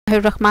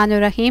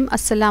Bismillahirrahmanirrahim.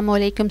 Assalamu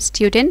alaikum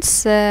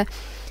students.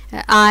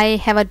 I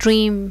Have a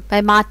Dream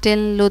by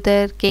Martin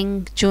Luther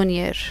King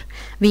Jr.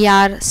 We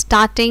are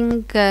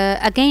starting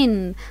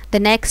again the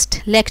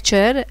next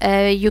lecture.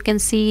 You can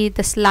see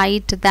the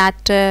slide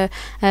that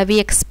we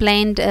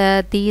explained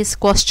these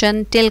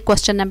question till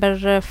question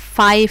number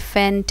 5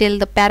 and till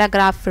the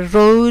paragraph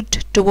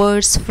Road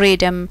Towards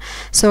Freedom.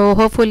 So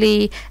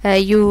hopefully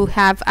you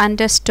have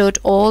understood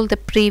all the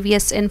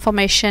previous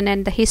information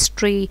and the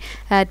history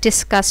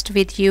discussed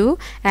with you,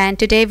 and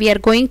today we are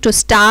going to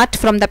start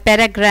from the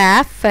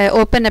paragraph.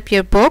 Open up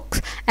your book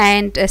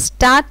and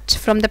start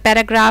from the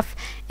paragraph.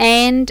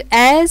 And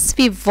as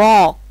we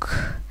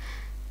walk,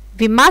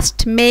 we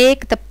must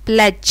make the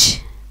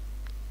pledge.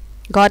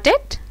 Got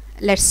it?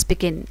 Let's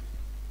begin.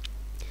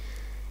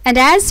 And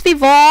as we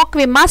walk,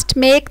 we must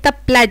make the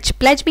pledge.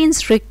 Pledge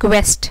means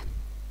request.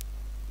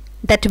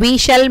 That we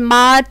shall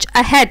march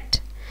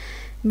ahead.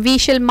 We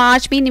shall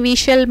march mean we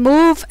shall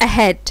move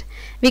ahead.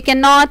 We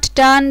cannot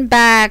turn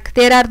back.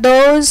 There are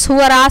those who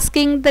are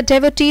asking the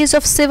devotees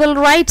of civil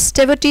rights.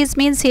 Devotees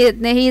means he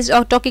is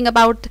talking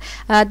about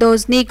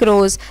those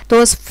Negroes,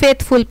 those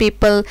faithful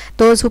people,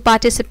 those who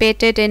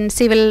participated in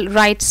civil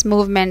rights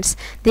movements.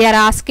 They are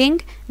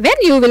asking, when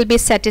you will be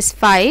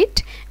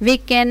satisfied? We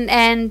can,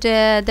 and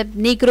the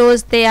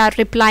Negroes, they are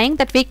replying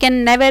that we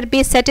can never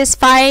be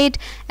satisfied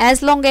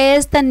as long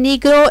as the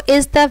Negro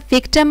is the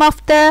victim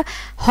of the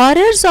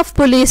horrors of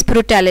police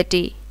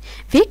brutality.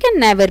 We can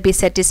never be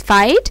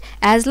satisfied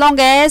as long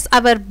as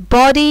our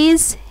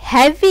bodies,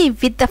 heavy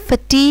with the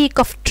fatigue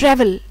of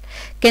travel,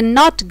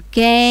 cannot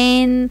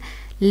gain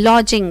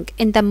lodging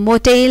in the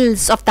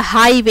motels of the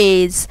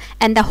highways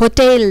and the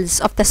hotels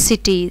of the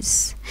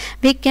cities.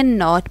 We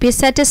cannot be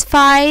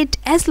satisfied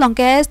as long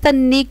as the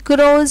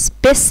Negro's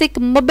basic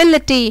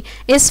mobility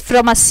is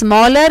from a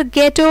smaller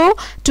ghetto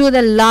to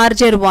the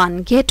larger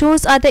one.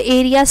 Ghettos are the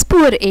areas,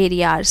 poor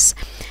areas.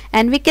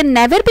 And we can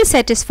never be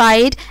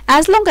satisfied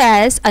as long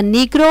as a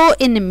Negro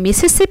in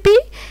Mississippi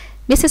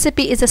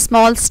is a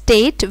small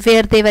state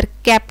where they were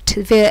kept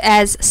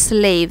as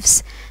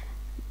slaves.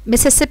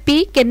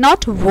 Mississippi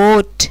cannot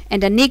vote,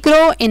 and a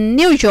Negro in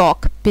New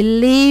York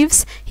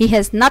believes he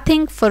has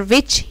nothing for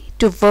which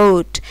to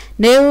vote.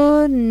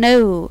 No,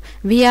 no,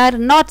 we are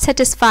not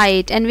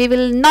satisfied, and we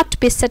will not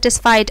be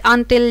satisfied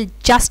until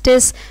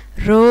justice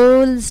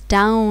rolls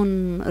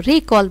down.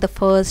 Recall the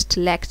first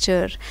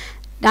lecture.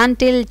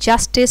 Until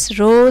justice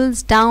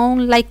rolls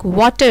down like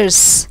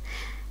waters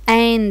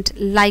and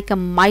like a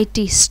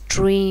mighty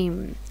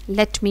stream.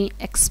 Let me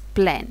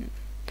explain.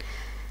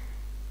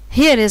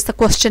 Here is the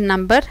question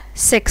number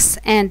 6,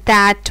 and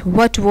that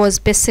what was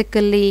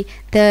basically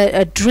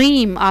the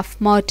dream of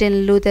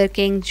Martin Luther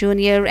King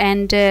Jr.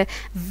 and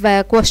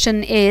the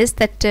question is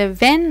that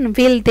when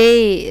will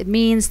they,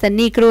 means the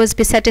Negroes,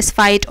 be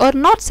satisfied or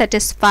not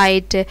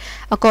satisfied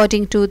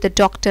according to the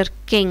Dr.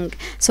 King.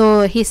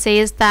 So he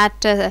says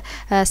that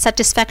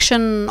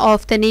satisfaction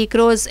of the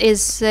Negroes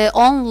is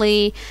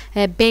only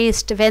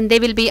based when they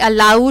will be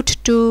allowed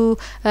to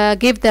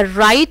give the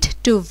right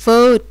to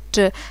vote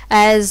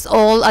as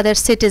all other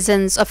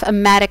citizens of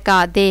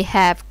America they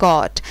have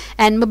got.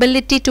 And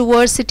mobility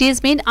towards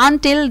cities mean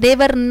until they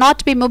were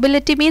not be,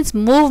 mobility means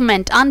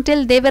movement,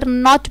 until they were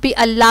not be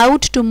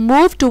allowed to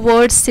move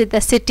towards the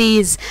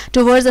cities,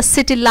 towards the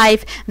city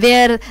life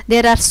where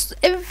there is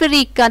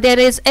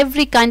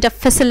every kind of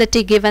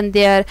facility given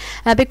there,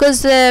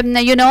 because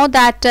you know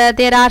that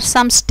there are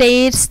some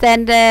states,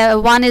 and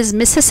one is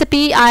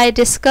Mississippi I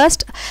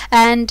discussed,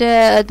 and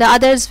the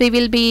others we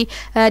will be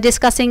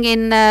discussing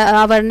in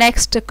our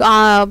next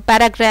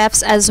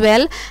paragraphs as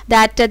well,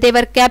 that they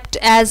were kept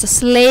as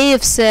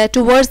slaves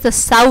towards the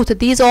south.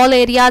 These all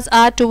areas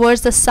are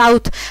towards the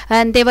south,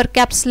 and they were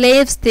kept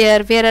slaves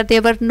there where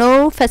there were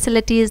no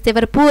facilities, they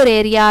were poor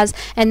areas,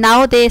 and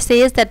now they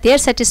says that their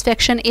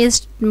satisfaction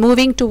is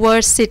moving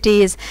towards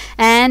cities,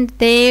 and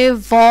they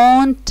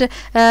want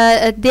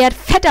they are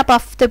fed up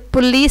of the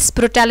police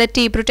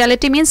brutality.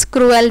 Brutality means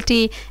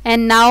cruelty,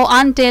 and now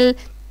until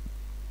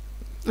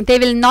they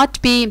will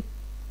not be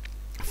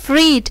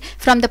freed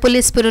from the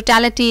police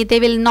brutality, they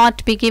will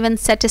not be given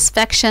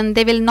satisfaction,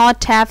 they will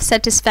not have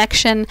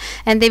satisfaction,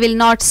 and they will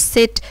not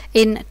sit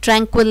in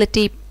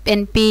tranquility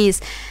and peace.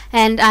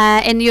 And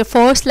in your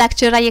first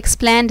lecture I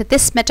explained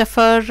this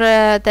metaphor,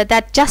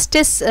 that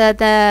justice,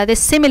 this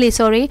simile,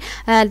 sorry,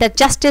 that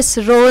justice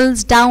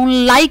rolls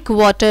down like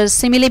waters.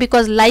 Simile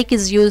because like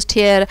is used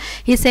here.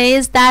 He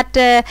says that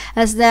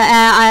as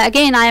the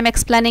again I am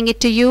explaining it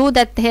to you,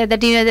 that here the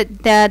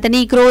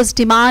Negro's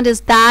demand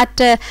is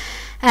that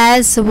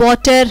as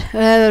water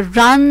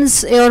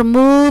runs or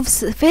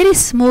moves very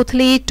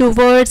smoothly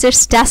towards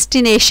its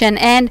destination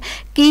and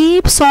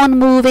keeps on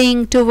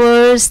moving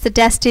towards the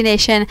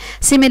destination,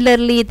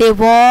 similarly they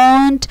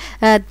want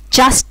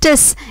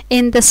justice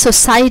in the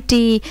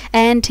society.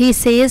 And he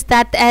says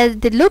that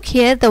look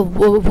here, the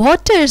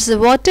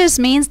waters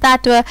means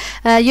that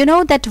you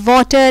know that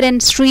water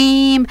and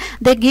stream,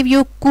 they give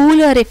you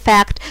cooler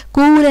effect,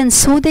 cool and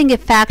soothing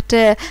effect.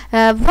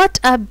 What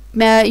a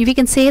we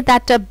can say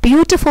that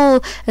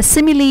beautiful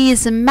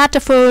similes,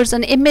 metaphors,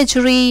 and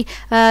imagery,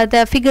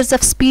 the figures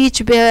of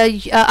speech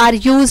are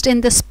used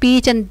in the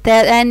speech,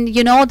 and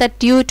you know that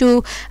due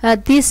to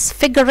this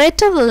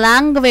figurative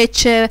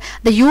language,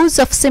 the use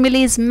of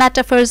similes,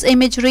 metaphors,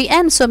 imagery,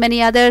 and so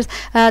many others,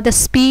 the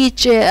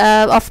speech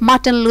of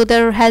Martin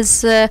Luther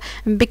has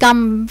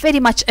become very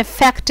much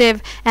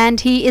effective,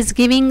 and he is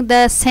giving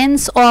the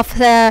sense of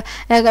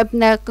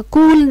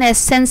coolness,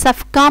 sense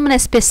of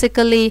calmness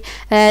basically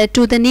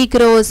to the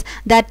Negroes,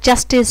 that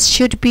justice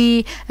should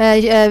be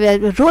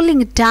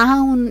rolling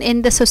down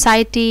in the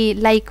society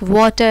like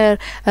water,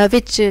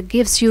 which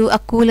gives you a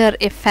cooler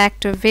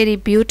effect. A very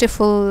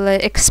beautiful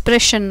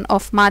expression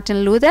of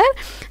Martin Luther.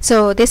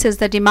 So this is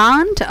the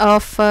demand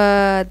of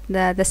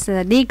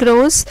the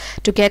Negroes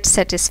to get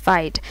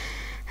satisfied.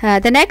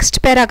 The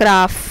next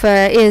paragraph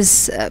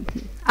is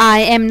I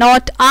am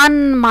not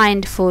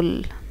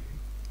unmindful.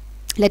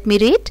 Let me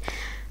read.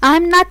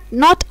 I'm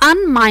not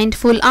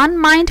unmindful.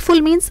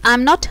 Unmindful means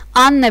I'm not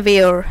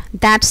unaware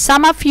that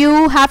some of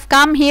you have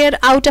come here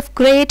out of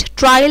great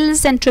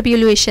trials and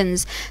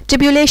tribulations.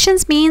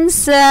 Tribulations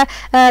means the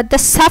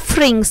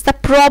sufferings, the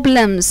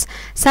problems.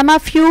 Some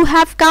of you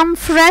have come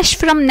fresh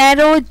from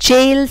narrow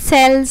jail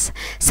cells.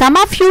 Some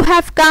of you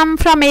have come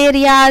from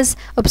areas,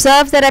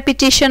 observe the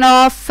repetition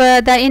of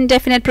the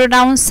indefinite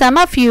pronouns, some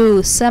of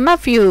you,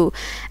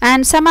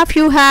 and some of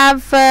you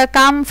have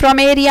come from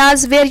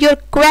areas where your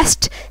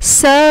quest,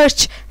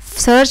 search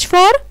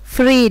for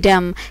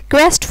freedom,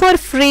 quest for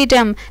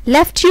freedom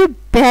left you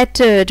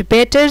battered.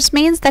 Battered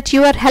means that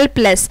you are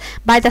helpless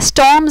by the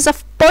storms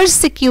of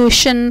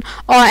persecution,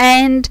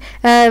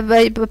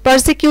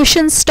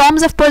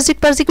 storms of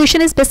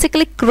persecution is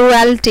basically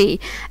cruelty,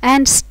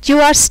 and you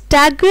are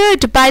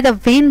staggered by the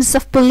winds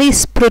of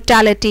police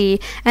brutality,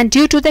 and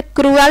due to the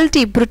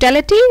cruelty,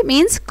 brutality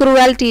means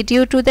cruelty,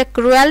 due to the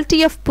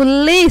cruelty of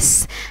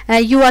police,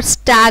 you are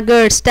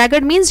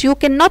staggered means you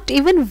cannot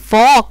even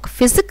walk.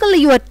 Physically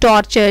you are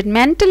tortured,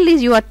 mentally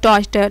you are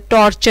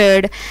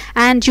tortured,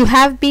 and you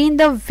have been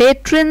the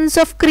veterans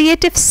of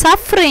creative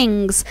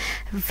sufferings.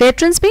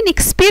 Veterans mean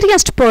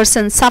experienced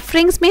persons,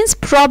 sufferings means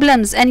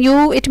problems, and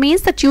it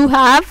means that you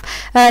have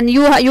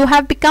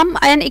become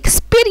an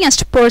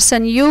experienced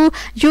person. You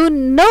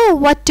know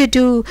what to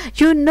do,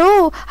 you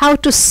know how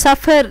to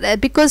suffer,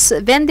 because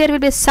when there will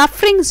be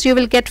sufferings you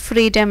will get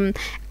freedom.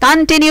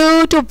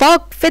 Continue to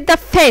work with the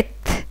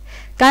faith.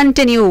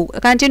 Continue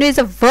is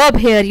a verb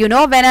here. You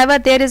know, whenever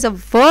there is a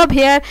verb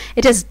here,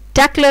 it is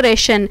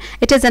declaration,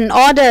 it is an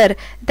order,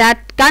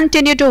 that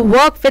continue to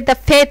work with the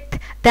faith.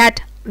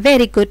 That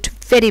very good,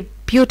 very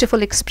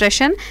beautiful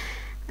expression,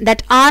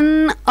 that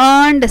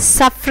unearned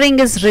suffering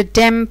is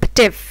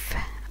redemptive.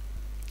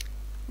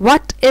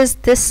 What is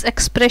this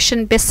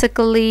expression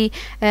basically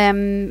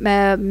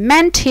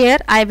meant here?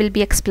 I will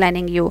be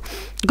explaining you.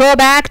 Go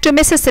back to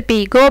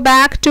Mississippi, go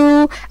back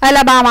to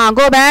Alabama,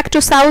 go back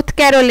to South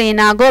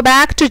Carolina, go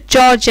back to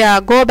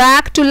Georgia, go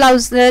back to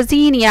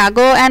Louisiana,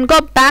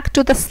 go back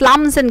to the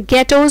slums and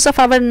ghettos of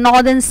our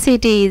northern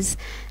cities,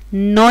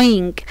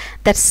 knowing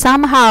that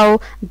somehow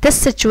this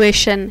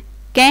situation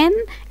can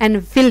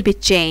and will be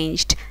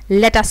changed.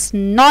 Let us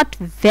not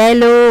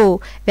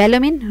wallow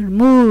means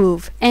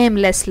move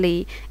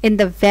aimlessly in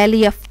the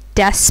valley of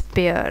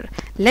despair.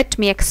 Let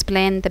me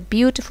explain the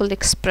beautiful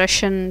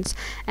expressions,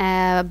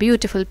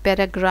 beautiful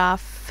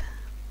paragraph.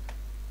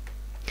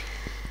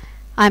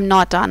 I'm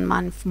not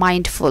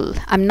unmindful,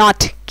 I'm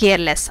not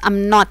careless,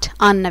 I'm not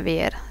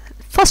unaware.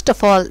 First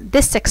of all,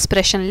 this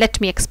expression,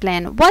 let me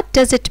explain. What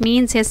does it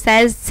mean? He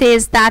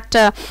says that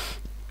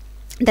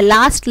the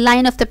last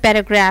line of the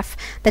paragraph,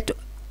 that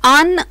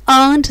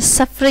unearned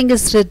suffering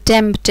is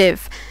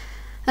redemptive.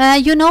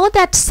 You know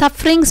that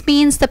sufferings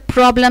means the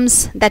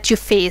problems that you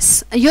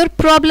face. Your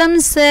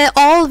problems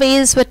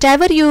always,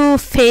 whatever you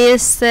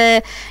face,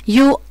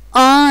 you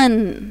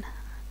earn.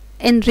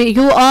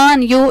 You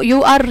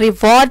are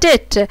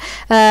rewarded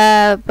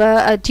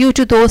due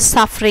to those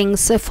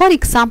sufferings. For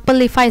example,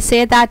 if I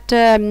say that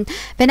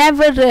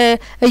whenever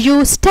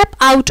you step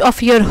out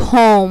of your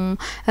home,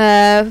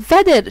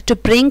 whether to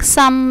bring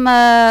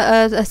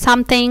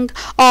something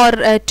or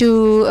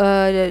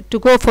to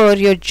go for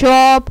your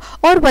job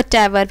or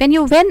whatever,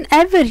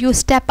 whenever you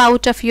step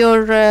out of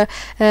your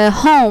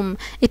home,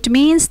 it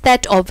means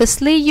that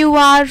obviously you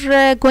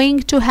are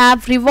going to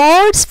have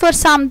rewards for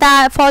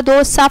for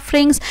those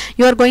sufferings.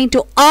 You are going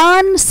to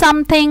earn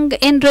something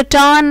in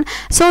return.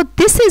 So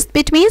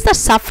it means that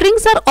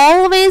sufferings are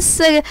always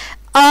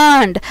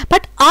earned,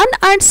 but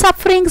unearned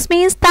sufferings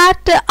means that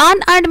the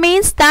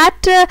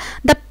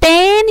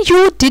pain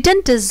you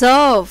didn't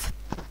deserve.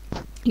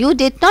 You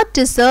did not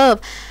deserve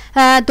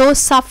those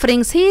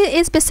sufferings. He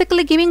is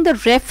basically giving the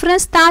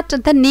reference that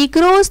the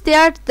Negroes, they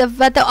are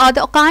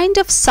the kind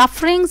of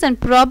sufferings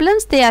and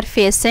problems they are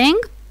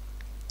facing.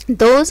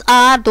 those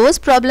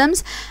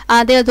problems,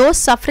 those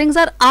sufferings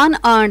are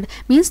unearned,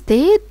 means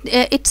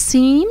it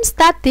seems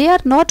that they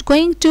are not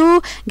going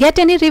to get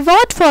any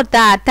reward for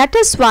that. That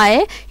is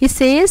why he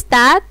says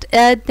that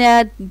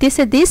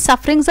these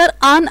sufferings are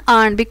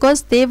unearned,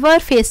 because they were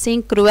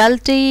facing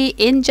cruelty,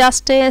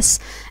 injustice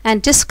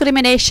and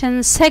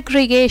discrimination,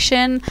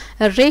 segregation,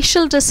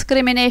 racial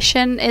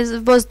discrimination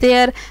was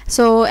there.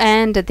 So,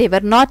 and they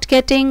were not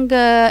getting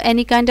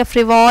any kind of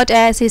reward,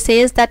 as he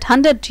says that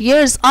 100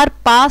 years are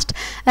passed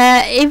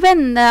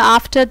even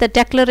after the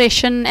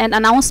declaration and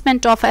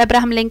announcement of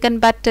Abraham Lincoln,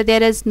 but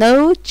there is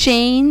no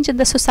change in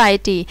the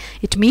society.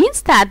 It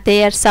means that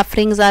their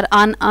sufferings are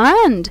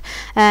unearned,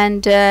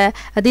 and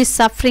these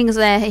sufferings,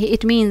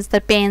 it means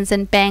the pains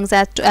and pangs,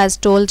 as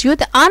told you,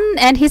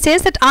 and he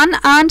says that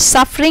unearned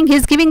suffering, he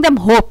is giving them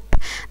hope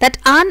that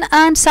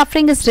unearned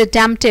suffering is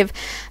redemptive.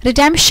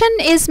 Redemption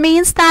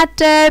means that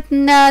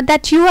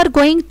that you are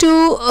going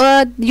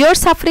to your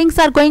sufferings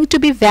are going to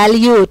be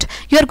valued,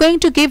 you are going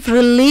to give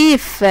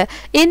relief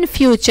in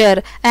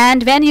future,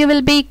 and when you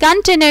will be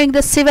continuing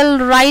the civil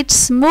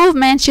rights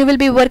movement, you will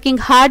be working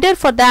harder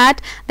for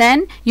that,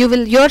 then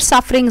your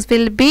sufferings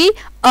will be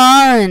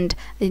earned.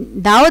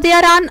 Now they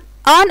are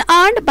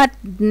unearned, but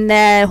in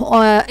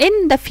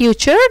the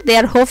future they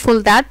are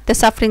hopeful that the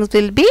sufferings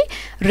will be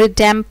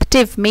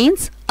redemptive,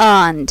 means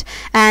earned.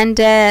 And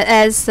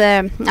as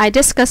I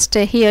discussed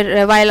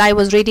here while I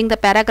was reading the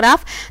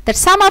paragraph, that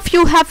some of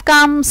you have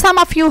come, some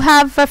of you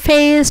have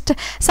faced,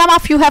 some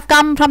of you have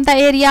come from the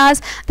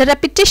areas. The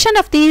repetition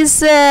of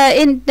these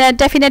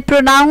indefinite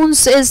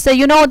pronouns is,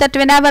 you know, that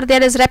whenever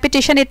there is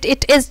repetition,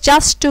 it is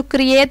just to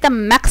create the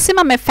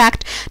maximum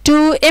effect,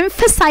 to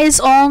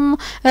emphasize on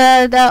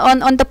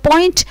the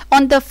point,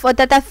 on the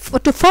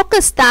to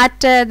focus that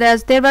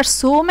there were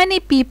so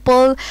many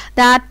people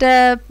that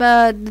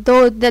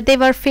though that they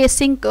were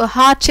facing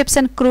hardships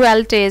and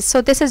cruelties.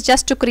 So this is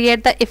just to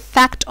create the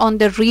effect on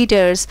the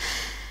readers.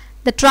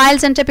 The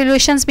trials and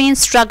tribulations mean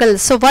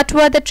struggles. So what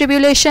were the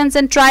tribulations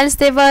and trials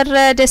they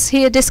were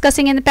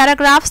discussing in the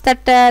paragraphs?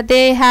 That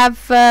they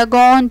have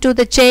gone to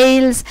the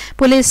jails,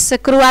 police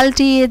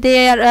cruelty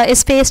there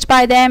is faced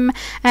by them,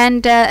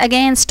 and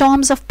again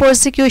storms of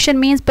persecution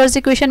means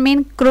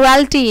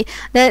cruelty.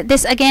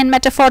 This again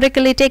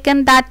metaphorically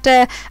taken, that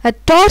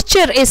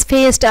torture is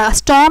faced.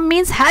 Storm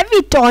means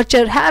heavy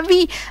torture,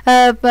 heavy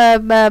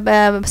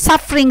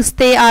sufferings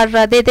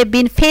they've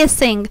been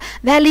facing.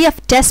 Valley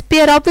of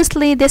despair,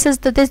 obviously this is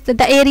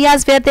the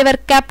areas where they were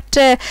kept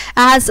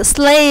as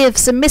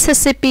slaves.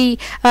 Mississippi,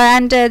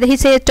 and he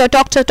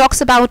talks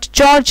about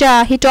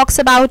Georgia, he talks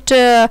about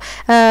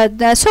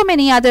so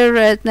many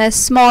other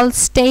small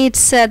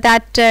states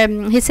that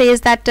he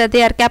says that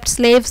they are kept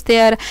slaves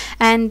there,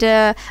 and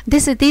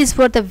these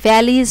were the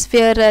valleys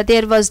where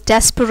there was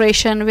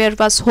desperation, where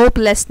was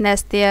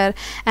hopelessness there.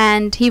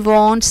 And he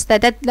wants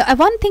that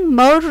one thing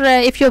more,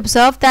 if you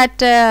observe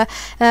that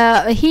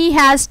he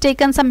has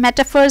taken some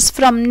metaphors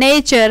from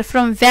nature,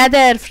 from weather,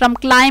 from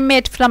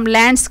climate, from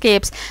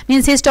landscapes.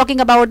 Means he's talking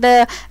about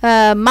the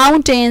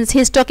mountains,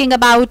 he's talking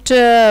about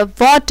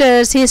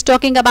waters, he's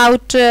talking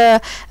about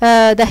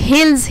the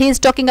hills, he's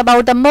talking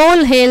about the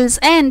mole hills,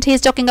 and he's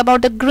talking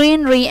about the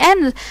greenery,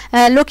 and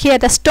look here,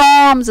 the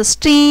storms, the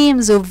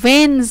streams, the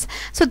winds.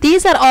 So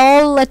these are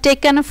all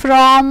taken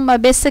from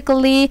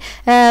basically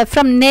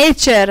from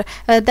nature,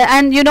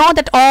 and you know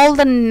that all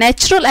the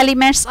natural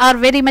elements are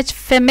very much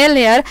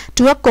familiar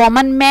to a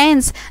common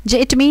man's.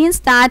 It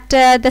means that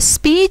the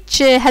speech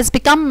has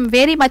become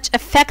very much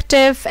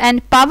effective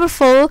and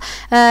powerful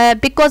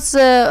because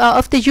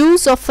of the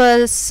use of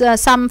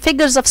some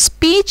figures of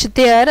speech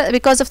there,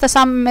 because of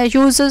some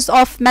uses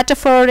of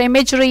metaphor,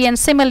 imagery and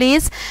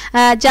similes,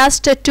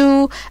 just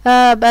to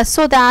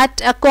so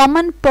that a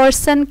common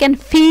person can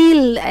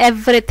feel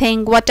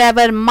everything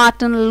whatever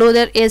Martin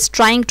Luther is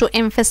trying to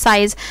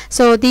emphasize.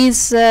 So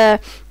these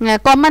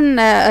common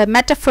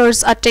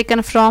metaphors are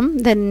taken from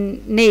the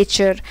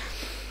nature.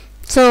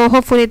 So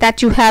hopefully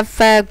that you have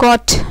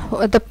got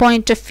the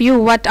point of view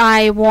what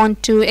I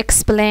want to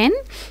explain.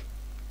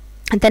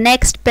 The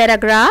next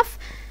paragraph: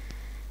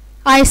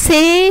 I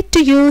say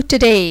to you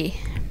today,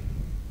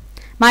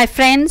 my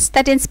friends,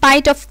 that in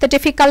spite of the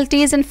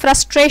difficulties and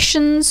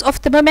frustrations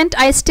of the moment,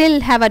 I still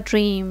have a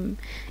dream.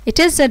 It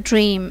is a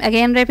dream,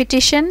 again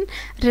repetition,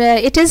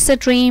 it is a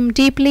dream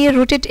deeply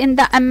rooted in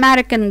the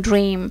American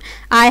dream.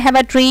 I have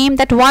a dream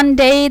that one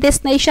day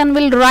this nation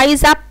will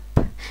rise up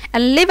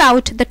and live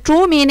out the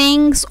true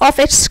meanings of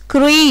its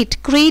creed.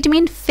 Creed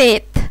means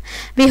faith.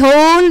 We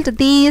hold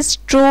these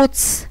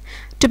truths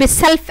to be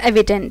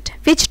self-evident.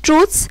 Which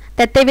truths?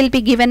 That they will be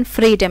given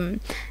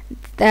freedom.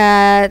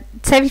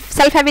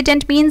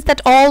 self-evident means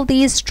that all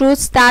these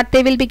truths, that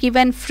they will be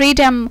given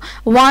freedom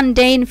one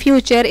day in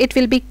future. It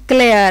will be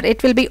clear,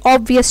 it will be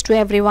obvious to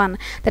everyone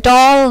that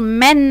all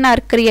men are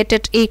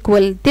created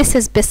equal. This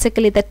is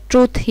basically the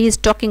truth he is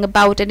talking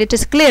about, and it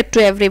is clear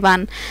to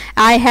everyone.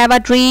 I have a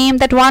dream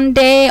that one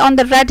day on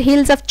the red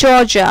hills of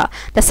Georgia,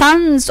 the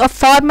sons of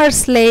former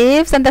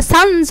slaves and the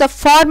sons of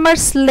former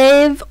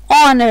slave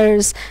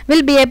owners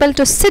will be able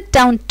to sit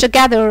down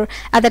together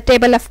at the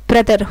table of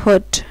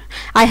brotherhood.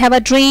 I have a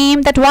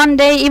dream that one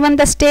day even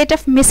the state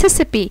of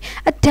Mississippi,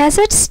 a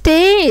desert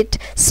state,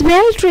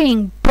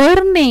 sweltering,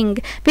 burning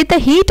with the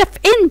heat of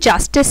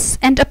injustice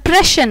and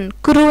oppression,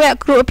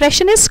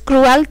 oppression is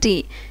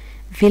cruelty,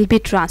 will be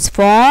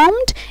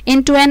transformed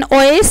into an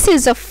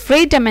oasis of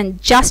freedom and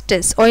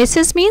justice.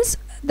 Oasis means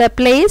the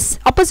place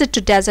opposite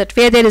to desert,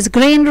 where there is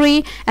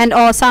greenery and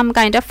or some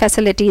kind of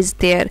facilities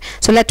there.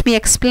 So let me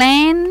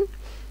explain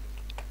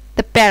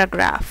the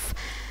paragraph.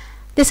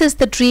 This is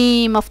the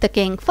dream of the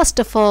king. First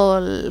of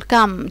all,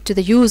 come to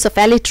the use of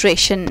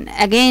alliteration.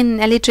 Again,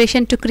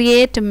 alliteration to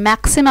create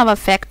maximum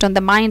effect on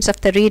the minds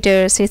of the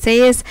readers. He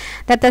says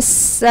that the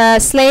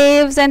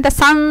slaves and the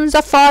sons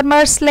of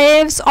former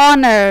slaves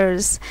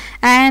owners,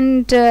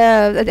 and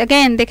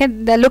again they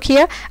can look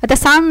here, the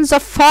sons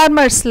of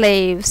former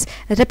slaves.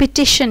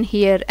 Repetition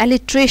here,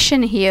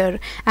 alliteration here,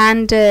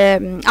 and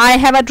I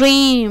have a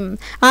dream.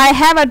 I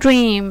have a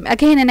dream.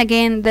 Again and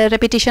again, the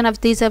repetition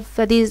of these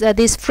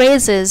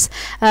phrases.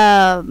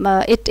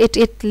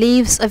 It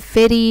leaves a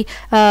very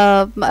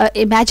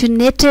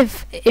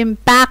imaginative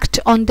impact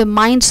on the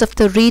minds of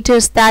the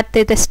readers, that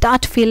they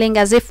start feeling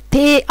as if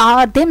they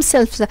are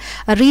themselves,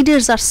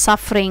 readers are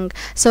suffering.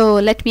 So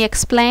let me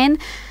explain.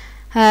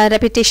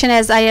 Repetition,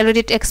 as I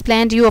already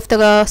explained you of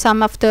the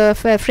some of the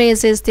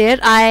phrases there.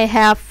 I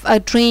have a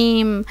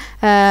dream,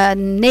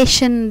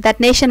 nation,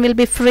 that nation will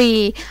be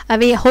free.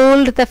 We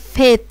hold the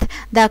faith.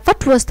 That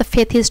what was the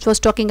faith he was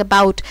talking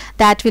about?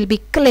 That will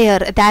be clear,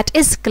 that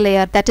is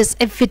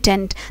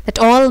evident, that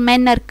all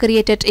men are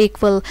created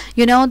equal.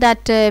 You know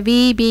that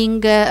we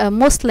being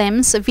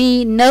Muslims,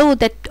 we know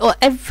that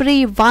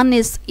everyone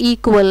is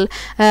equal,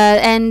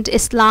 and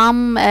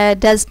Islam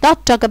does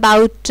not talk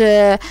about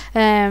the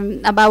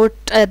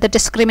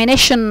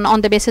discrimination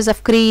on the basis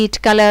of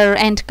creed, color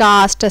and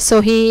caste.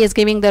 So he is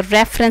giving the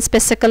reference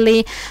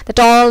basically that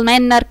all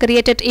men are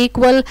created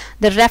equal,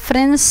 the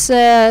reference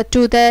to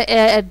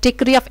the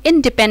decree of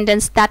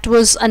independence that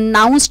was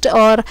announced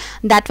or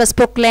that was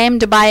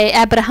proclaimed by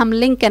Abraham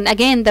Lincoln.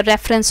 Again, the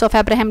reference of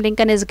Abraham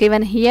Lincoln is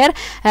given here.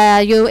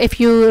 If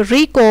you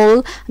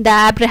recall,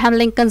 the Abraham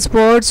Lincoln's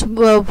words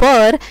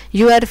were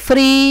you are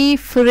free,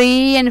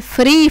 free and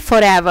free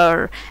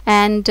forever,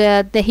 and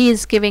he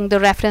is giving the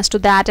reference to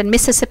that. And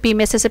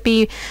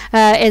Mississippi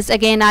is,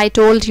 again I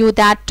told you,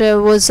 that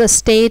was a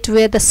state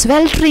where the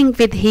sweltering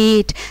with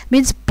heat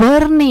means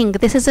burning.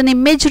 This is an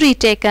imagery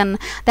taken,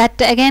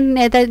 that again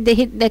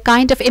the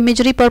kind of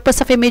imagery,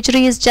 purpose of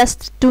imagery is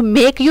just to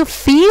make you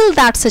feel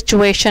that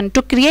situation,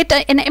 to create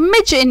an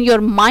image in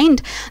your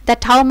mind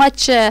that how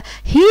much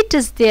heat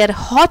is there,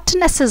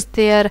 hotness is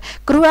there,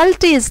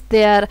 cruelty is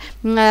there,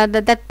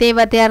 that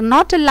they are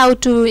not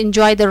allowed to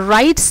enjoy the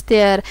rights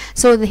there.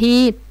 So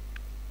he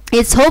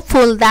is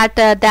hopeful that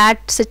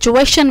that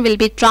situation will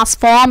be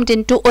transformed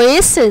into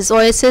oasis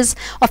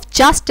of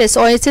justice.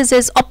 Oasis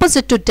is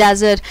opposite to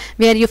desert,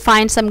 where you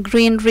find some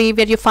greenery,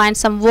 where you find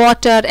some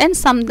water and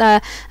some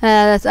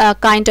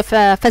kind of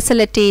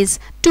facilities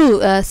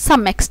to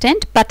some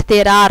extent, but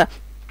there are.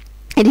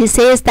 And he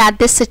says that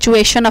this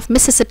situation of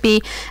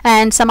Mississippi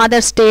and some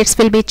other states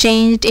will be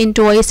changed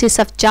into oasis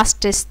of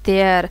justice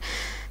there.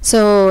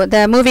 So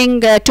the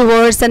moving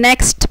towards the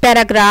next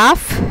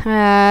paragraph,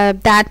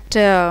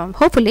 that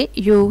hopefully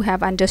you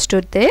have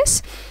understood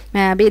this.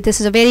 This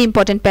is a very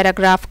important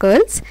paragraph,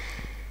 girls.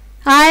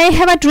 I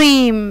have a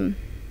dream.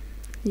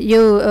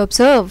 You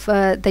observe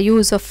the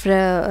use of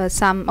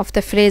some of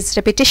the phrase,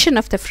 repetition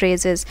of the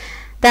phrases,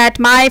 that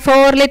my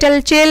 4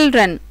 little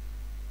children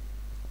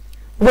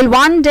will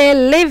one day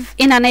live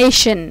in a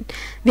nation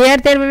where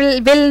there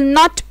will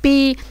not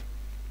be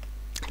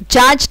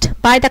judged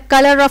by the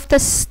color of their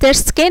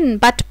skin,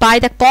 but by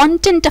the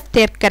content of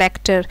their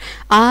character.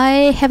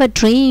 I have a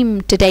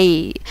dream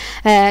today.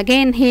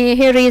 Again,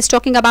 here he is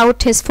talking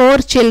about his 4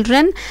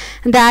 children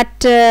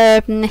that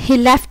he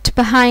left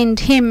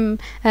behind him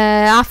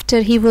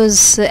after he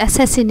was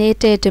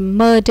assassinated,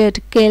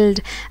 murdered,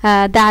 killed.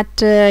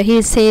 That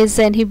he says,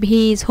 and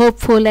he is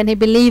hopeful, and he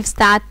believes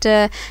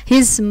that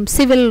his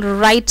civil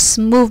rights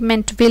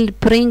movement will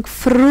bring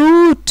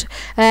fruit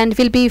and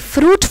will be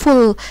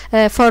fruitful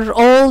for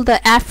all all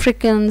the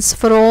Africans,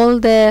 for all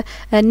the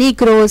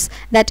Negroes,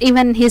 that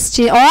even his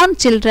own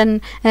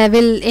children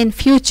will in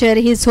future,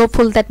 he is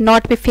hopeful that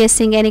not be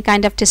facing any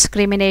kind of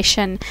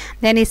discrimination.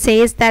 Then he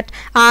says that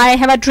I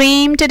have a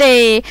dream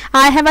today.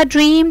 I have a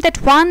dream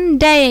that one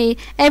day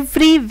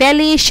every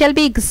valley shall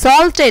be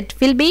exalted,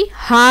 will be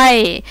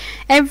high.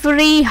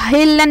 Every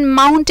hill and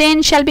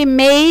mountain shall be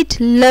made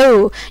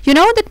low. You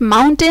know that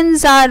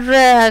mountains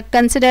are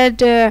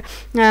considered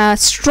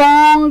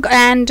strong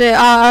and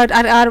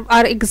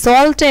are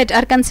exalted,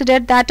 are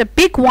considered that a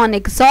big one,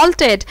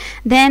 exalted,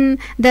 than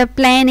the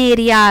plain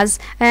areas.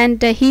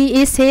 And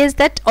he says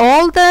that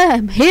all the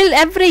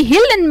every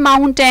hill and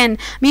mountain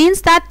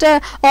means that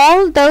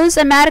all those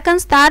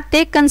Americans that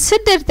they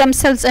consider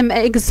themselves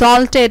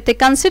exalted, they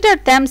consider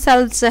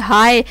themselves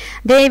high,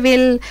 they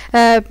will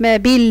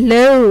be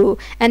low,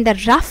 and the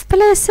rough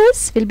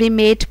places will be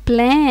made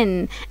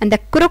plain, and the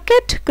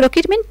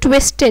crooked means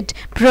twisted,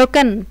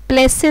 broken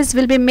places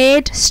will be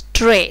made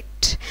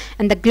straight,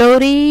 and the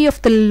glory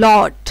of the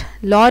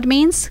Lord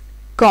means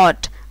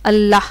God,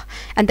 Allah,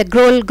 and the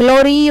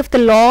glory of the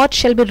Lord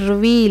shall be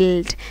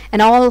revealed, and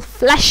all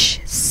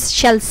flesh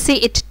shall see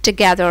it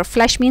together.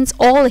 Flesh means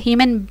all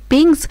human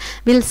beings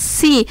will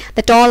see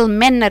that all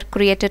men are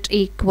created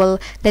equal.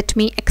 Let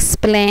me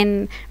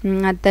explain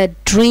the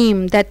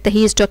dream that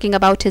he is talking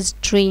about, his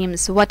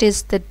dreams. What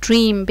is the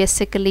dream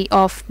basically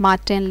of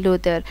Martin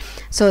Luther?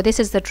 So this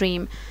is the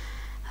dream.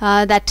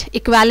 That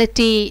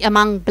equality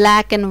among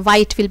black and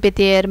white will be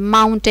there.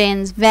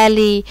 Mountains,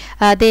 valley,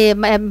 they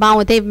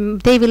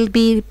will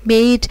be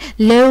made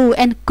low,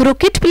 and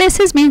crooked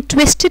places mean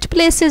twisted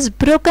places,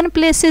 broken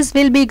places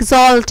will be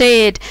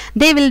exalted.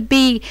 They will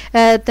be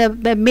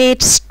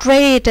made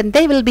straight, and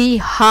they will be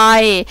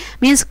high.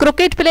 Means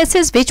crooked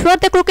places. Which were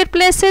the crooked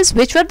places?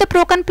 Which were the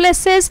broken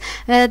places?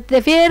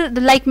 They were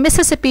like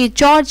Mississippi,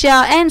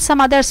 Georgia, and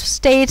some other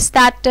states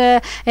that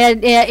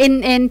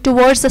in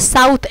towards the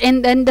south,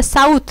 in the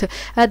south.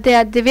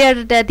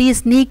 Where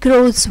these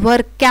Negroes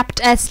were kept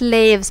as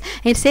slaves.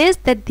 It says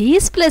that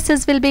these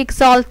places will be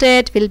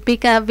exalted, will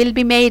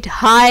be made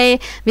high,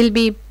 will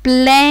be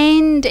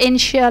plain,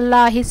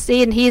 inshallah.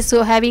 He's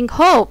having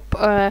hope.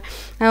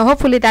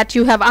 Hopefully that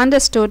you have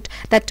understood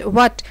that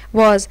what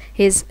was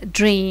his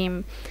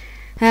dream.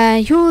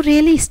 You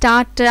really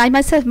start, I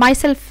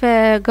myself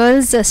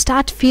girls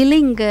start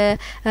feeling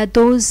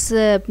those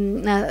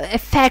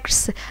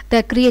effects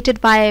that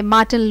created by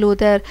Martin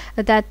Luther,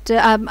 that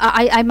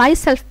I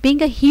myself,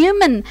 being a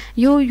human,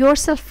 you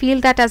yourself feel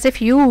that as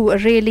if you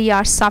really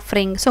are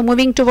suffering. So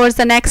moving towards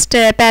the next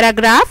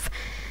paragraph,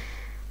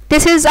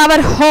 this is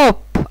our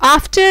hope.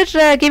 After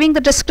giving the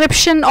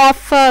description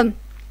of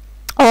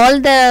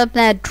all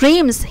the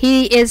dreams,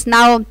 he is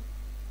now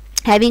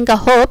having a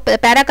hope. The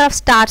paragraph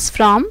starts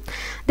from,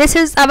 this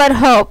is our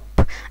hope,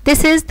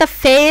 this is the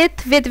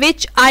faith with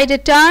which I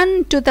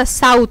return to the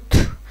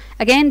south.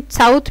 Again,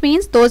 south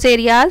means those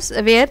areas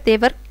where they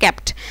were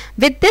kept.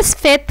 With this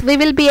faith we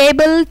will be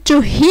able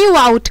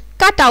to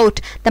cut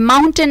out the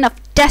mountain of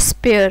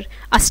despair,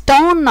 a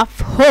stone of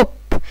hope.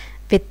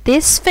 With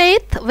this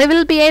faith, we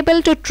will be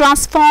able to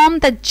transform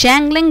the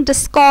jangling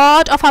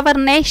discord of our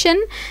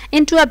nation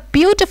into a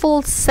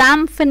beautiful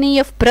symphony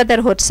of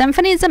brotherhood.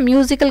 Symphony is a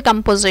musical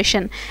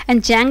composition,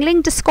 and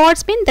jangling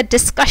discords mean the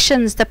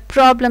discussions, the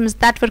problems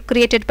that were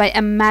created by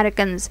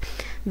Americans.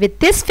 With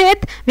this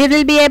faith, we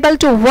will be able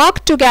to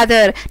work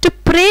together, to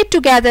pray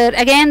together,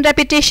 again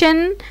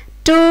repetition,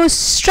 to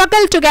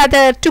struggle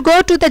together, to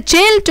go to the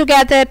jail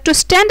together, to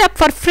stand up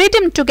for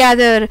freedom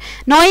together,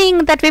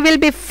 knowing that we will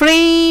be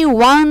free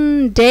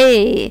one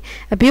day.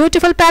 A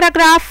beautiful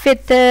paragraph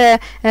with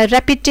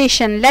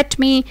repetition. Let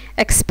me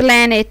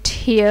explain it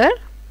here.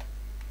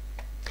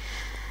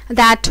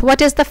 That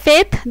what is the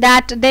faith?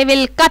 That they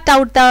will cut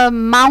out the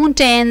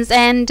mountains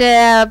and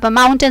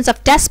mountains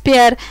of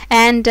despair,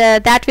 and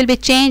that will be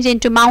changed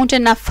into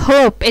mountain of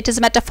hope. It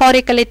is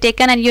metaphorically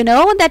taken, and you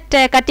know that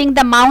cutting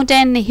the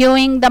mountain,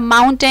 hewing the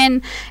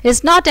mountain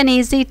is not an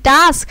easy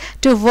task.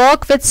 To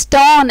work with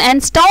stone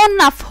and stone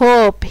of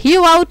hope,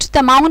 hew out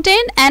the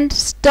mountain and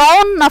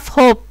stone of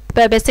hope.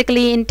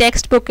 Basically in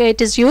textbook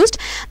it is used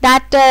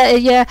that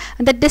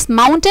that this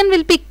mountain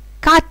will be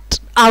cut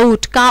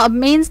out,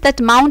 means that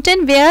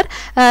mountain where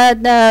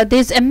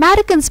these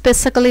Americans,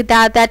 basically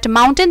that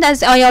mountain,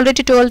 as I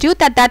already told you,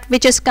 that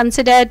which is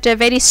considered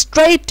very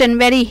straight and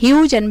very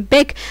huge and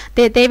big,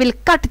 they will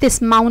cut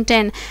this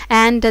mountain.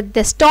 And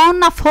the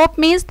stone of hope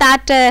means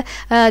that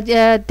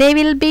they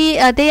will be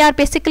they are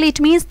basically,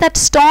 it means that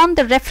stone,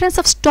 the reference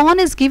of stone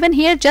is given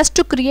here just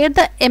to create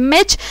the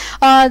image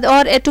or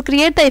to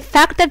create the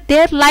effect that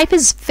their life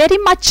is very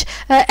much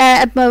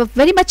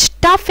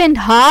tough and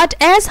hard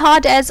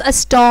as a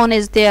stone is.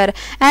 is there,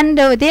 and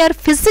they are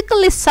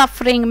physically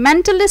suffering,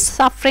 mentally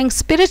suffering,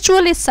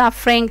 spiritually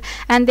suffering,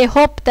 and they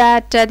hope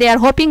that they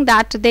are hoping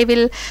that they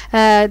will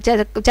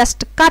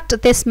just cut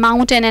this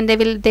mountain, and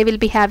they will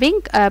be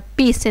having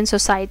peace in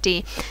society.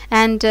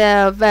 And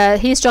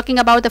he is talking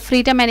about the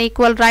freedom and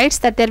equal rights,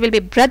 that there will be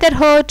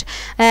brotherhood,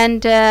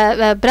 and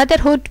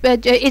brotherhood,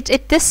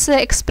 this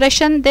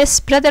expression, this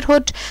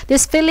brotherhood,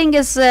 this feeling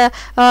is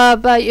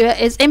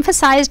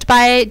emphasized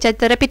by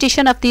the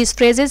repetition of these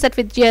phrases, that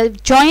we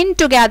join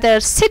together,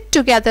 sit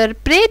together,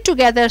 pray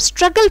together,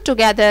 struggle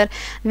together.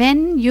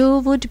 When you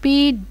would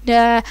be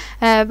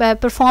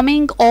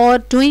performing or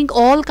doing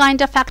all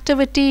kind of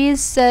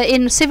activities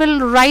in civil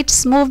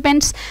rights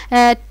movements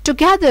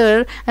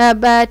together,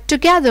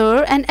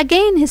 and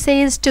again he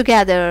says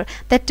together,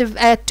 that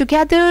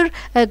together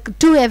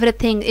do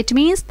everything. It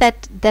means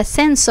that the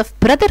sense of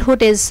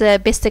brotherhood is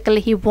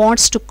basically he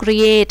wants to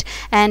create,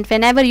 and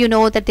whenever you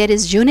know that there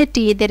is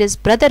unity, there is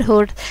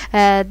brotherhood,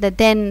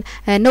 then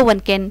no one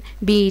can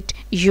beat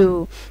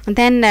you. And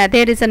then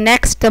there is a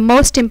next, the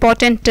most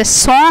important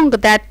song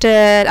that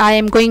I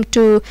am going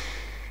to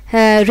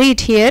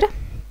read here.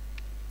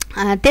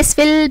 This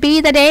will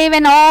be the day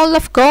when all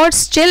of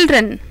God's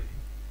children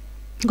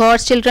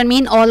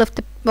mean all of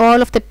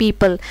the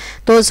people,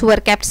 those who are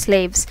kept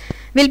slaves,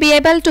 will be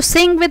able to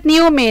sing with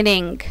new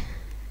meaning.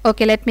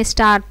 Okay, let me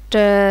start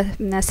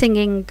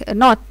singing,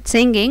 not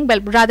singing,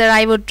 but rather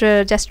I would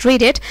just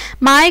read it.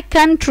 My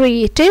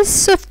country,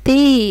 'tis of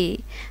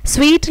thee,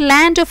 sweet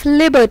land of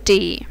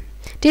liberty.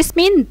 'Tis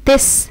mean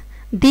this,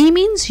 thee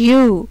means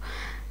you.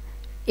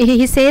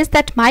 He says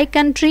that my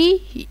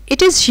country,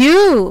 it is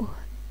you,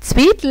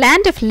 sweet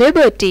land of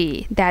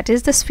liberty, that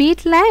is the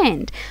sweet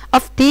land.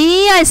 Of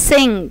thee I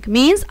sing,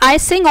 means I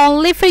sing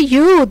only for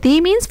you.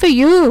 Thee means for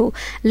you.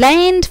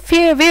 Land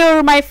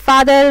where my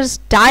fathers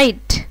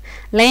died,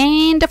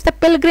 land of the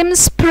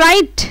pilgrim's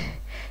pride.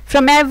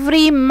 From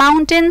every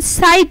mountain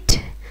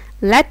side,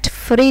 let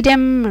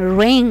freedom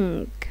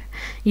ring.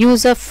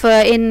 Use of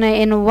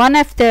in one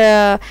of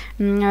the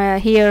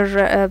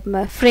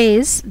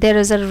phrase, there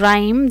is a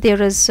rhyme,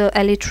 there is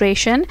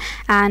alliteration,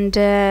 and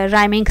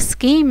rhyming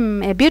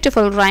scheme, a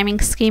beautiful rhyming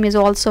scheme is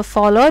also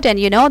followed. And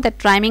you know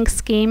that rhyming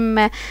scheme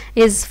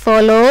is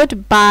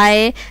followed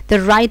by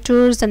the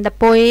writers and the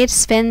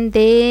poets when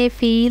they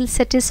feel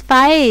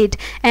satisfied,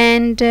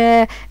 and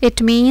it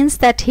means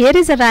that here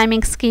is a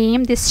rhyming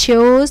scheme. This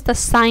shows the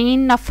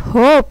sign of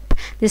hope,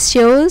 this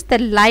shows the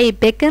light,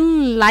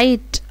 beacon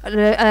light,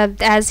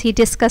 as he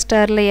discussed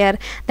earlier,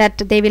 that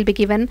they will be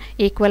given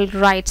equal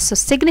rights. So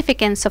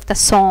significance of the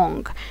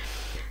song.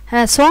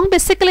 Song,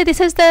 basically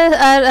this is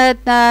the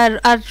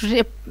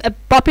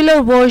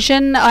popular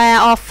version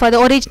of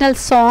the original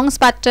songs,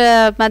 but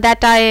that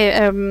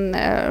I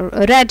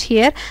read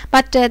here.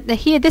 But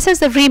here this is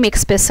the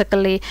remix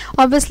basically.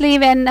 Obviously,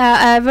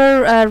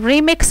 whenever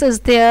remix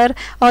is there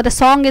or the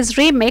song is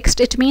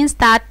remixed, it means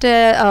that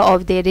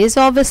there is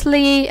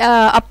obviously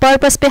a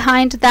purpose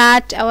behind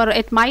that, or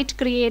it might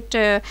create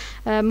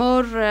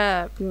more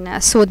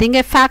soothing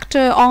effect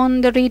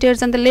on the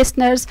readers and the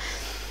listeners.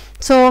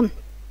 So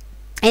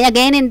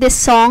again, in this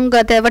song,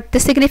 what the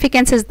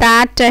significance is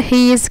that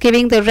he is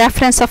giving the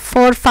reference of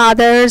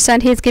forefathers,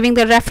 and he is giving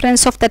the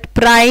reference of that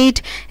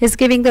pride, he is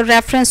giving the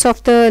reference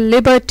of the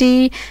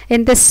liberty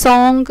in this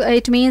song.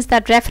 It means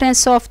that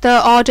reference of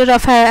the order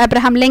of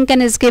Abraham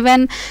Lincoln is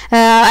given,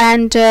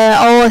 and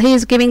he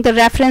is giving the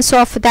reference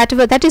of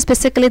that is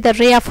basically the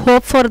ray of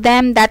hope for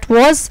them, that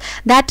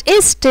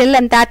is still,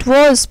 and that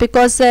was,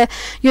 because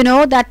you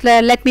know that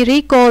let me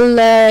recall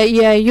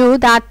you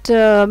that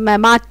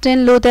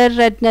Martin Luther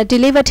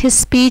delivered his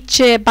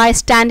speech by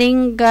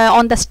standing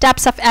on the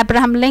steps of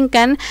Abraham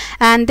Lincoln,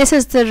 and this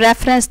is the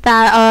reference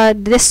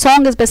that this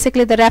song is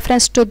basically the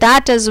reference to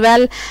that as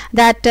well,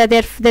 that the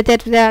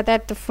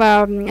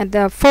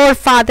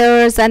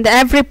forefathers and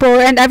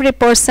every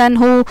person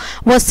who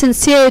was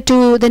sincere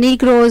to the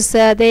Negroes,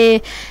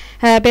 they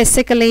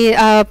basically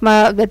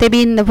they've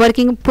been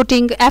working,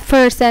 putting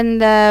efforts, and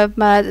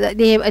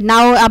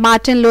now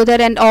Martin Luther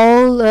and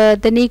all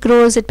the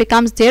Negroes, it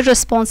becomes their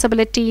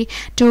responsibility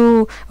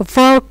to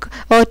work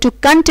or to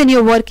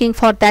continue working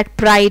for that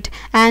pride.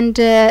 And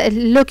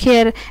look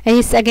here,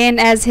 he's again,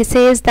 as he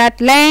says,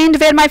 that land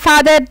where my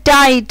father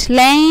died,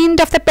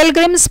 land of the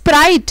pilgrim's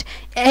pride.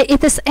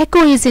 This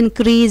echo is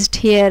increased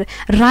here,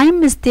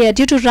 rhyme is there,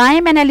 due to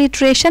rhyme and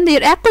alliteration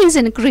their echo is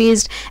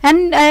increased.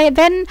 And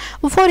when,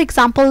 for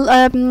example,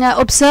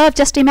 observe,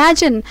 just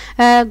imagine,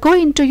 go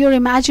into your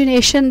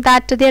imagination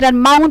that there are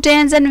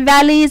mountains and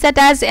valleys, that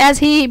as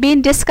he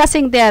been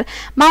discussing there,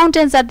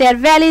 mountains are there,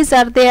 valleys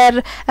are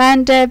there,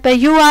 and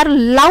you are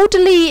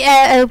loudly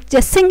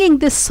just singing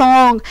this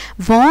song.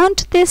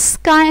 Won't this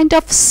kind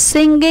of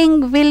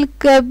singing will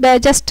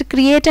just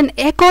create an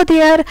echo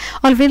there,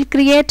 or will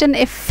create an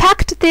effect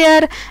fact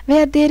there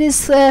where there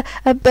is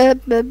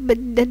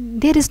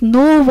there is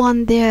no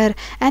one there,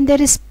 and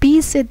there is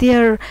peace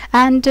there,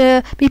 and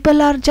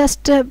people are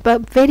just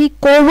very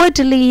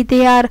cowardly,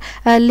 they are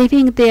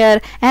living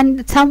there,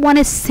 and someone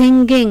is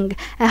singing.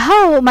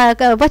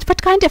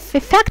 What kind of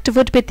effect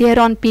would be there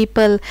on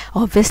people?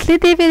 Obviously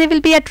they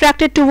will be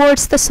attracted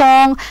towards the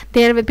song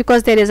there,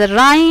 because there is a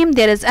rhyme,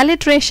 there is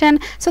alliteration.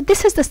 So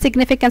this is the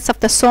significance of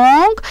the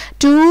song,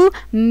 to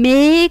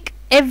make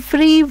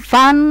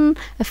everyone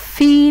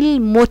feel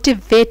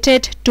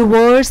motivated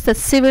towards the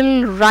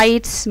civil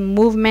rights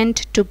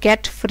movement to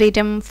get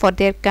freedom for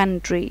their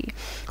country.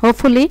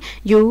 Hopefully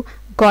you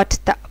got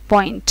the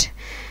point.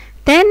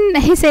 Then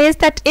he says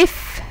that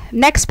if,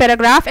 next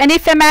paragraph, and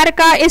if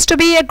America is to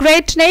be a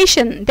great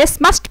nation,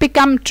 this must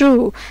become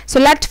true. So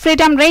let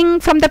freedom ring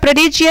from the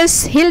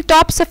prodigious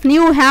hilltops of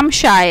New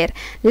Hampshire.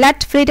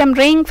 Let freedom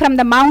ring from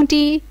the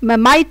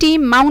mighty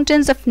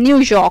mountains of New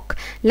York.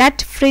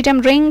 Let freedom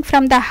ring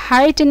from the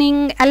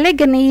heightening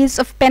Alleghenies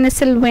of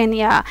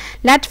Pennsylvania.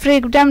 Let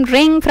freedom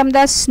ring from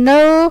the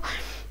snow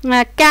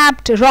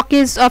capped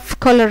Rockies of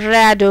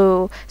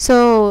Colorado.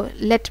 So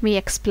let me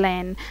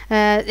explain.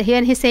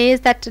 Here he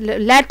says that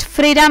let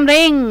freedom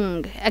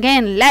ring.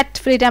 Again, let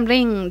freedom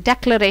ring.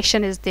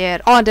 Declaration is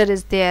there, order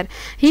is there.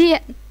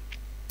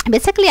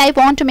 Basically, I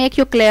want to make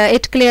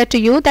it clear to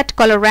you that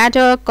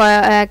Colorado,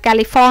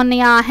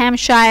 California,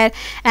 Hampshire,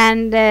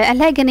 and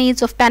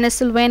Alleghenies of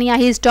Pennsylvania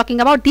he is talking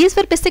about, these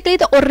were basically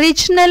the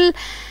original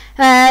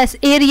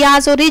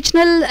areas,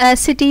 original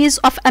cities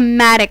of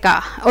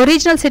America,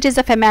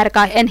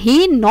 and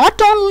he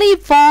not only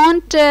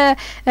want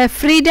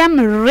freedom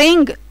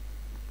ring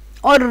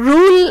or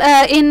rule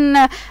in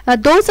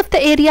those of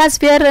the areas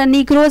where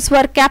Negroes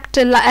were kept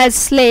as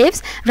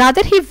slaves.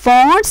 Rather, he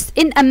wants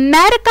in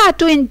America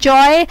to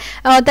enjoy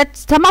that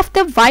some of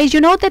the white,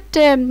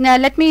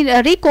 let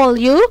me recall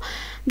you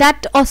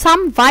that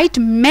some white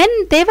men,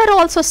 they were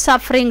also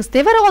sufferings,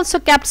 they were also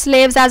kept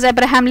slaves, as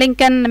Abraham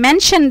Lincoln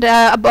mentioned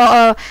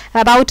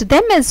about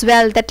them as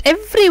well, that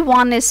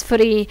everyone is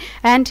free.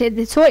 And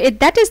so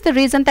that is the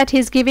reason that he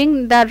is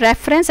giving the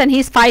reference, and he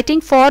is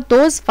fighting for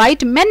those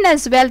white men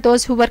as well,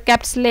 those who were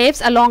kept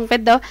slaves along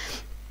with the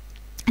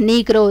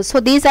Negroes. So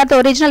these are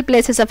the original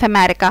places of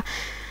America.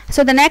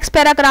 So the next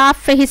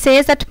paragraph he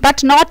says that,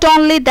 but not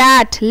only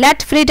that,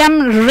 let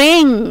freedom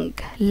ring.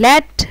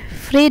 Let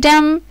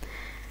freedom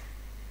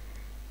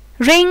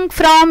ring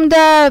from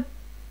the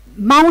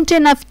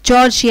mountain of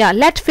Georgia.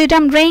 Let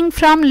freedom ring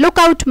from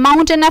Lookout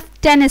Mountain of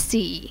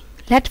Tennessee.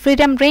 Let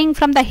freedom ring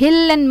from the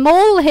hill and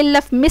molehill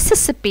of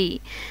Mississippi.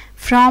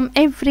 From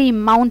every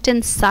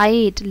mountain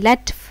side,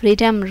 let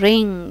freedom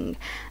ring.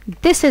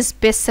 This is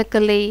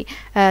basically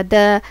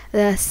the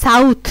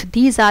South.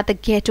 These are the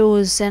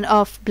ghettos and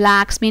of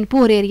blacks,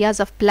 poor areas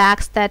of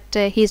blacks that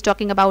he is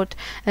talking about.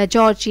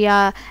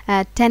 Georgia,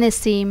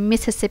 Tennessee,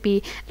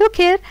 Mississippi. Look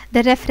here,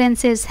 the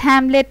reference is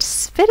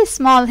Hamlet's very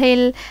small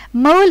hill,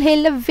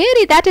 molehill,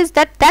 that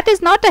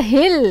is not a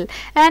hill.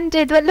 And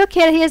look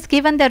here, he has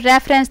given the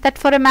reference that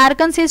for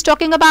Americans he is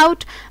talking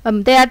about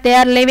they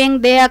are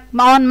living there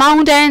on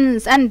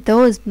mountains, and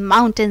those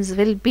mountains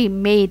will be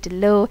made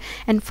low.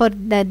 And for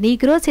the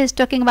Negroes he is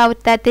talking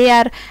about that they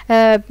are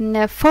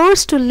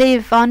forced to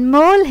live on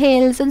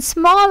molehills and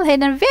small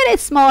hill and very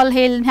small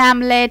hill,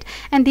 Hamlet,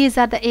 and these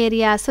are the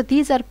areas. So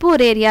these are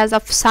poor areas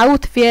of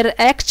South where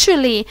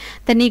actually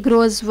the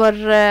Negroes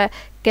were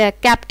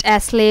kept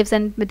as slaves,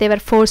 and they were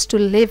forced to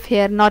live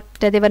here,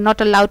 they were not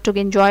allowed to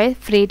enjoy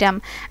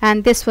freedom.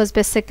 And this was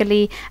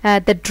basically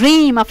the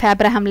dream of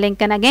Abraham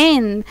Lincoln.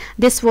 Again,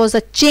 this was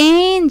a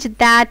change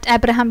that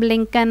Abraham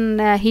Lincoln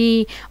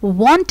he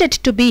wanted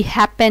to be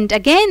happened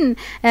again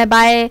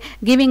by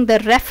giving the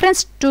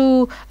reference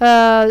to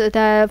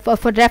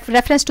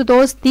reference to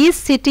these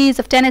cities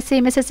of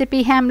Tennessee,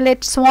 Mississippi,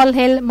 Hamlet, Small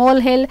Hill,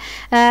 Molehill.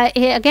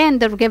 Again,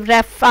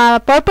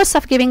 the purpose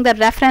of giving the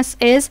reference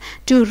is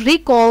to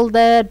recall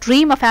the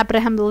dream of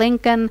Abraham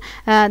Lincoln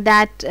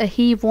that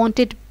he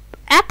wanted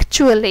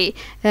actually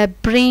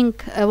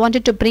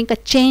wanted to bring a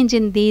change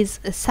in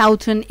these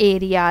southern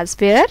areas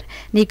where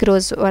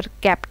Negroes were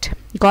kept.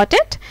 Got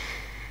it?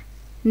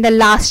 The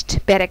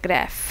last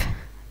paragraph.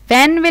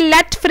 When will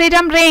let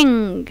freedom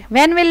ring?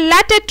 When will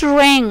let it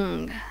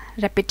ring?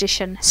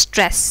 Repetition,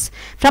 stress.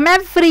 From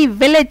every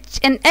village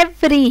and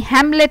every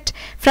hamlet,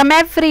 from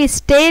every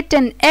state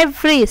and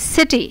every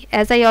city.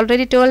 As I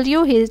already told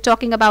you, he is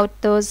talking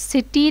about those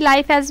city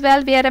life as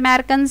well where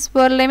Americans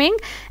were living,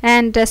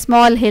 and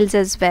small hills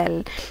as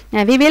well.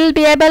 We will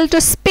be able to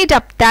speed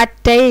up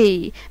that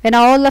day when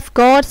all of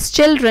God's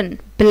children,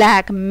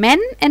 black men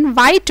and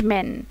white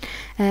men,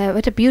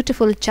 what a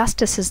beautiful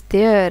justice is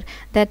there,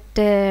 that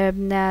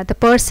the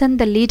person,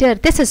 the leader,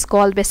 this is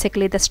called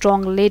basically the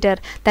strong leader,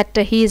 that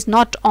he is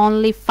not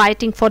only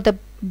fighting for the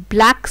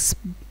blacks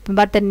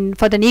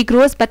for the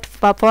Negroes, but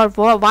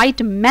for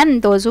white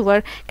men, those who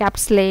were kept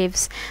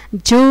slaves.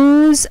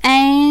 Jews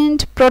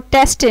and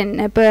Protestants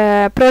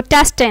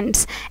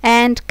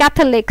and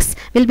Catholics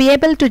will be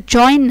able to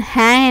join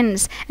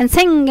hands and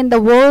sing in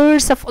the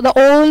words of the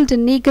old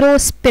Negro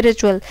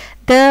spiritual.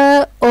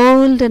 The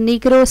old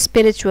Negro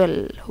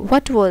spiritual.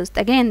 What was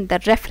again the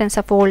reference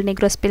of old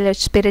Negro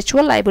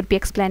spiritual? I would be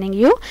explaining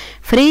you.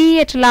 Free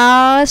at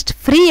last,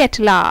 free at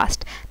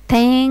last.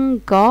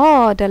 Thank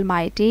God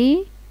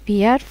Almighty,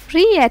 we are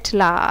free at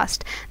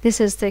last. This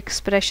is the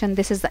expression,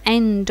 this is the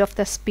end of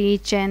the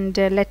speech, and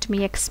let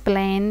me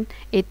explain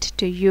it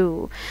to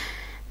you.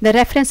 The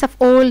reference of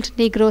old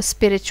Negro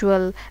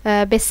spiritual,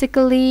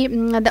 basically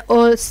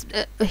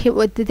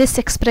this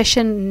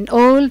expression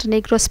old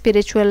Negro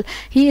spiritual,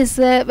 he is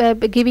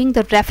giving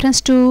the reference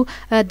to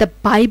the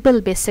Bible.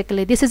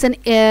 Basically this is an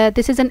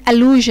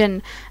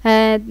allusion,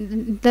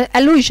 the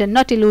allusion,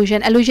 not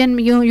illusion. Allusion,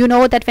 you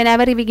know that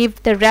whenever we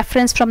give the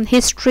reference from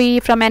history,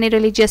 from any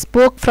religious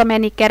book, from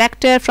any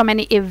character, from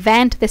any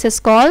event, this is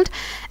called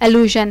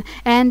allusion.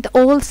 And the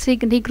old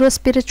Negro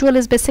spiritual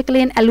is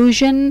basically an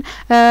allusion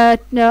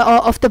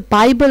of the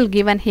Bible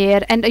given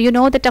here. And you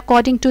know that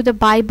according to the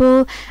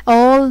Bible,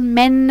 all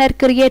men are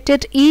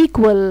created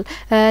equal.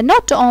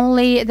 Not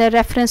only the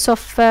reference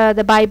of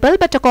the Bible,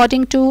 but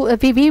according to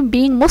we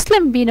being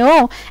Muslim, we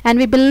know and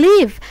we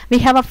believe, we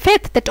have a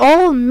faith that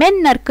all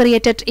men are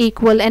created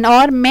equal and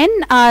all men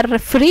are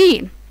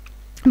free.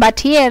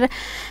 But here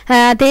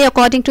they,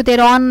 according to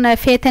their own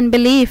faith and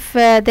belief,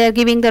 they are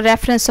giving the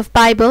reference of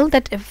Bible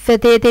that if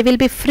they will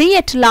be free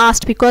at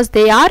last, because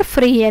they are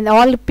free and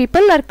all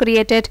people are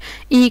created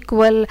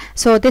equal.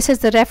 So this is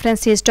the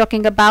reference he is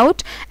talking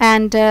about.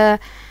 And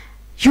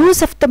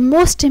use of the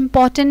most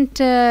important,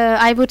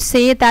 I would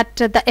say that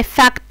the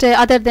effect,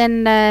 other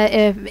than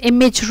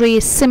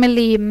imagery,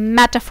 simile,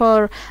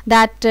 metaphor,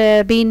 that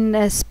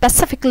been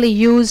specifically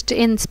used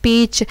in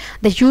speech,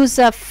 the use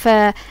of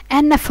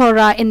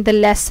anaphora in the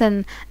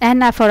lesson.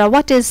 Anaphora,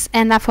 what is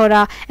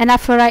anaphora?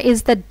 Anaphora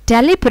is the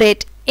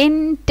deliberate,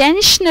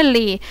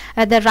 intentionally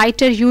the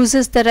writer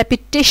uses the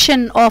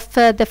repetition of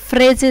the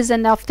phrases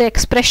and of the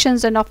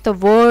expressions and of the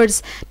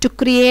words to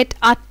create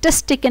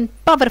artistic and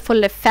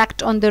powerful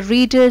effect on the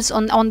readers,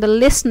 on the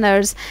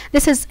listeners.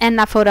 This is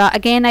anaphora.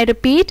 Again I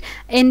repeat,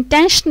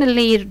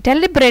 intentionally,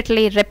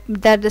 deliberately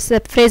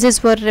the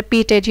phrases were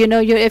repeated. You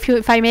know,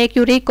 if I make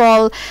you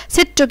recall,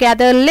 sit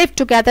together, live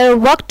together,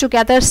 work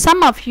together,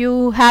 some of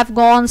you have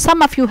gone,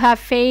 some of you have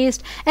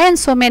faced, and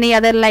so many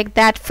other like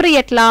that. Free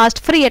at last,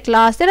 free at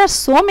last. There are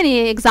so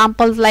many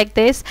examples like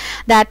this,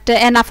 that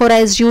anaphora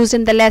is used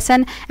in the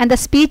lesson. And the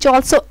speech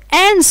also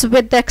ends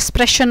with the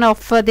expression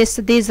of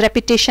these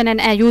repetition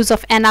and use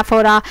of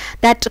anaphora,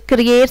 that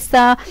creates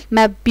the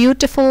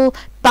beautiful,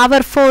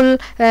 powerful,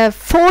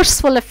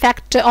 forceful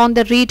effect on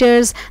the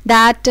readers,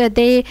 that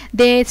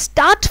they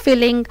start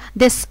feeling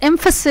this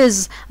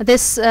emphasis,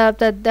 this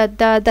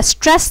the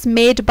stress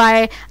made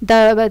by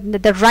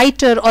the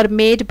writer or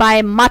made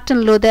by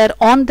Martin Luther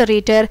on the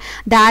reader,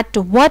 that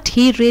what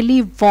he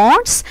really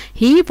wants,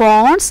 he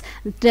wants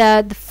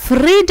the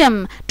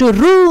freedom to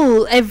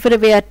rule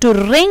everywhere, to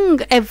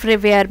ring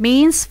everywhere.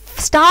 Means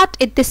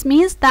this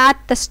means that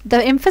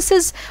the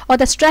emphasis or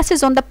the stress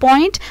is on the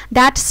point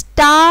that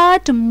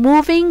start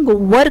moving,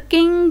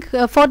 working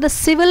for the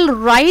civil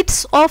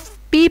rights of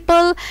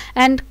people,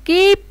 and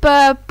keep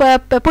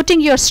putting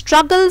your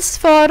struggles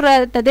for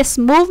this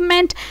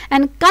movement,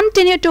 and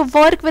continue to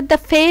work with the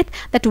faith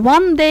that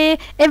one day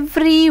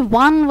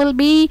everyone will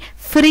be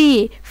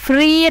free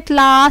at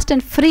last,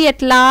 and free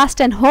at last.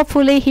 And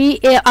hopefully he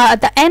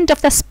the end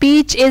of the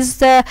speech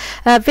is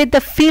with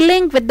the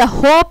feeling, with the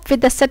hope,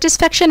 with the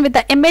satisfaction, with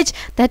the image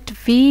that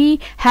we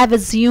have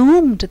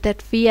assumed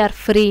that we are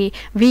free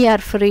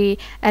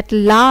at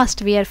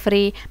last. We are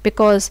free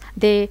because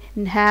they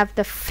have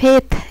the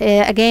faith.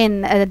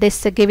 Again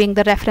this giving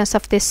the reference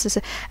of this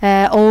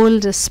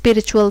old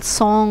spiritual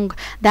song,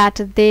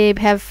 that they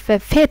have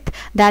faith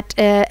that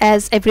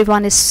as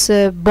everyone is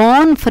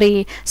born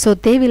free, so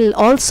they will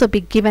also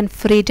be given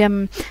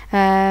freedom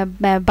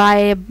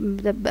by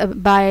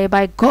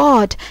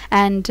God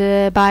and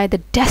by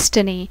the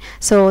destiny.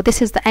 So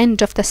this is the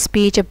end of the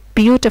speech, a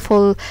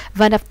beautiful,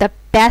 one of the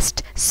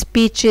best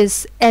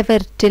speeches ever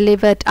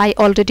delivered. I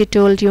already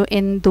told you,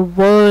 in the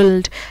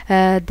world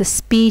the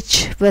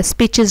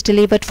speeches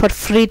delivered for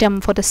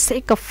freedom, for the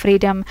sake of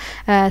freedom.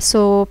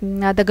 So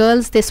the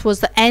girls, this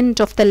was the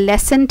end of the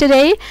lesson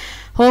today.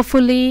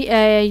 Hopefully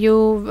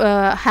you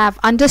have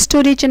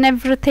understood each and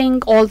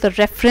everything, all the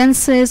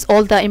references,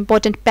 all the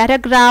important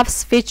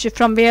paragraphs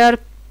from where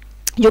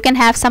You can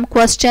have some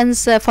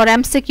questions for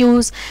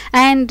MCQs,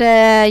 and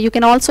you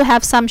can also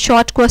have some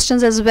short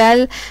questions as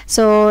well.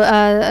 So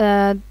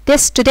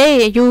this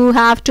today you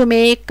have to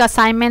make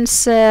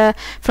assignments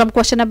from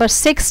question number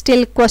 6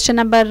 till question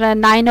number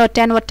 9 or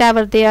 10,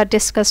 whatever they are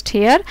discussed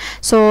here.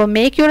 So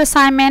make your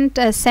assignment,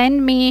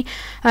 send me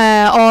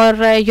or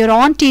your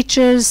own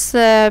teachers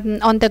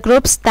on the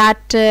groups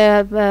that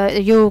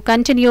you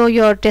continue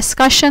your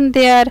discussion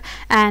there.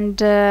 And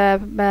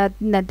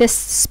this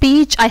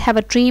speech, I Have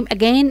a Dream,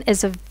 again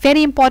is a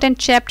very important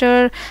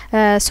chapter.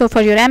 So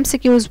for your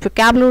MCQs,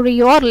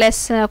 vocabulary or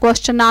less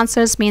question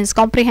answers, means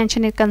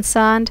comprehension is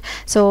concerned.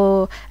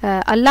 So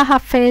Allah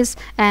Hafiz,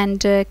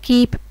 and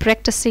keep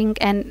practicing,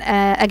 and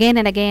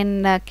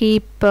again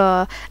keep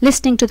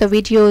listening to the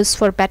videos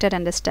for better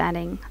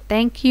understanding.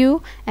 Thank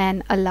you,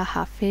 and Allah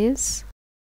Hafiz.